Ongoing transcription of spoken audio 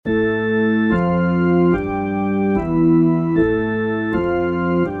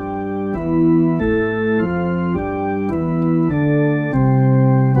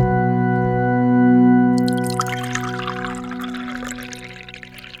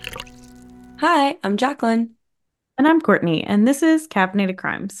Hi, I'm Jacqueline. And I'm Courtney, and this is Caffeinated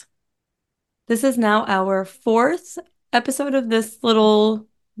Crimes. This is now our fourth episode of this little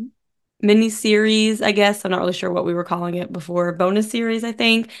mini series, I guess. I'm not really sure what we were calling it before. Bonus series, I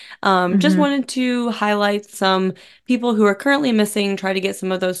think. Just hmm wanted to highlight some people who are currently missing, try to get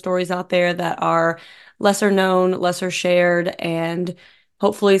some of those stories out there that are lesser known, lesser shared, and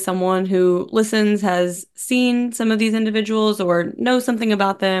hopefully someone who listens has seen some of these individuals or knows something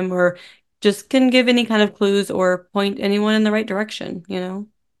about them or just can give any kind of clues or point anyone in the right direction.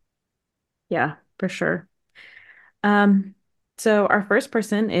 Yeah, for sure. Um, so our first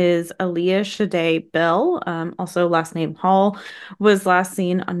person is Aaliyah Shade Bell, also last name Hall, was last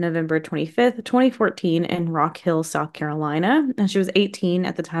seen on November 25th, 2014 in Rock Hill, South Carolina, and she was 18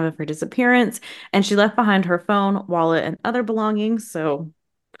 at the time of her disappearance, and she left behind her phone, wallet, and other belongings, so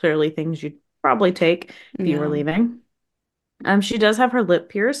clearly things you'd probably take if you were Yeah. leaving. She does have her lip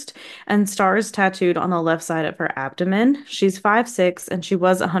pierced and stars tattooed on the left side of her abdomen. She's 5'6" and she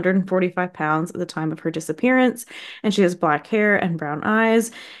was 145 pounds at the time of her disappearance, and she has black hair and brown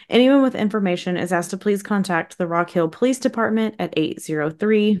eyes. Anyone with information is asked to please contact the Rock Hill Police Department at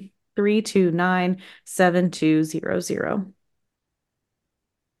 803-329-7200.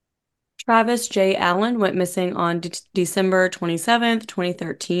 Travis J. Allen went missing on December 27th,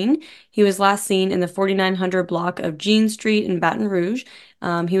 2013. He was last seen in the 4900 block of Jean Street in Baton Rouge.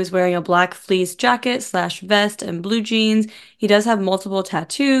 He was wearing a black fleece jacket slash vest and blue jeans. He does have multiple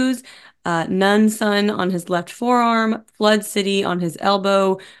tattoos. Nun Sun on his left forearm, Flood City on his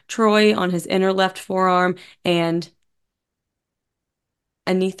elbow, Troy on his inner left forearm, and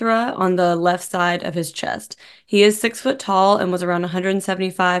Anithra on the left side of his chest. He is 6 foot tall and was around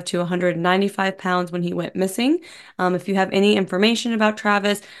 175 to 195 pounds when he went missing. If you have any information about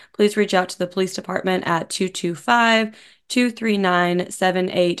Travis, please reach out to the police department at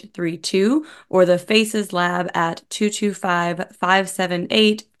 225-239-7832 or the Faces Lab at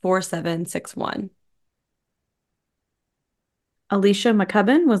 225-578-4761. Alicia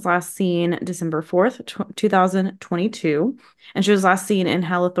McCubbin was last seen December 4th, 2022, and she was last seen in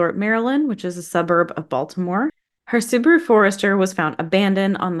Hallethorpe, Maryland, which is a suburb of Baltimore. Her Subaru Forester was found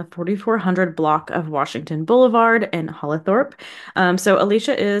abandoned on the 4400 block of Washington Boulevard in Hallethorpe. So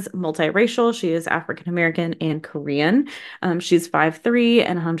Alicia is multiracial. She is African American and Korean. She's 5'3"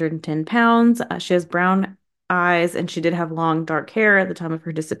 and 110 pounds. She has brown eyes, and she did have long dark hair at the time of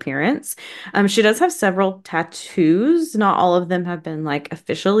her disappearance. She does have several tattoos. Not all of them have been like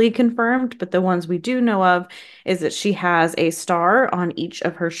officially confirmed, but the ones we do know of is that she has a star on each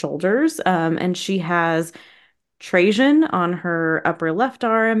of her shoulders, and she has Trajan on her upper left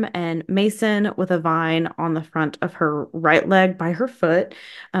arm, and Mason with a vine on the front of her right leg by her foot.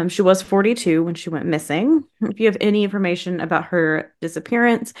 She was 42 when she went missing. If you have any information about her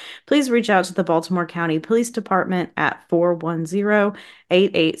disappearance, please reach out to the Baltimore County Police Department at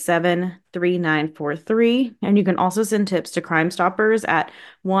 410-887-3943. And you can also send tips to Crime Stoppers at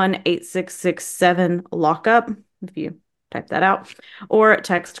 1-8667-LOCKUP if you type that out, or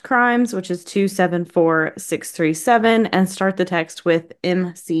text crimes, which is 274637, and start the text with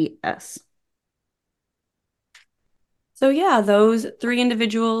MCS. So, yeah, those three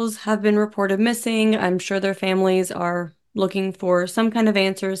individuals have been reported missing. I'm sure their families are looking for some kind of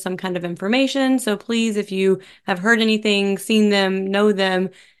answers, some kind of information. So, please, if you have heard anything, seen them, know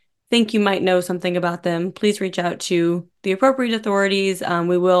them, think you might know something about them, please reach out to the appropriate authorities.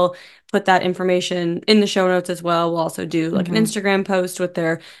 We will put that information in the show notes as well. We'll also do like an Mm-hmm. Instagram post with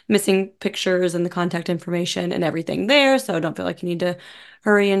their missing pictures and the contact information and everything there. So don't feel like you need to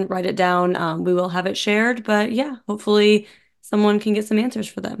hurry and write it down. We will have it shared, but yeah, hopefully someone can get some answers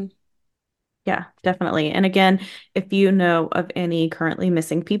for them. Yeah, definitely. And again, if you know of any currently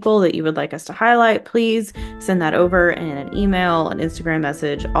missing people that you would like us to highlight, please send that over in an email, an Instagram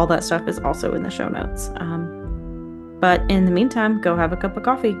message. All that stuff is also in the show notes. But in the meantime, go have a cup of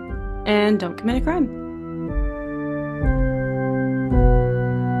coffee. And don't commit a crime.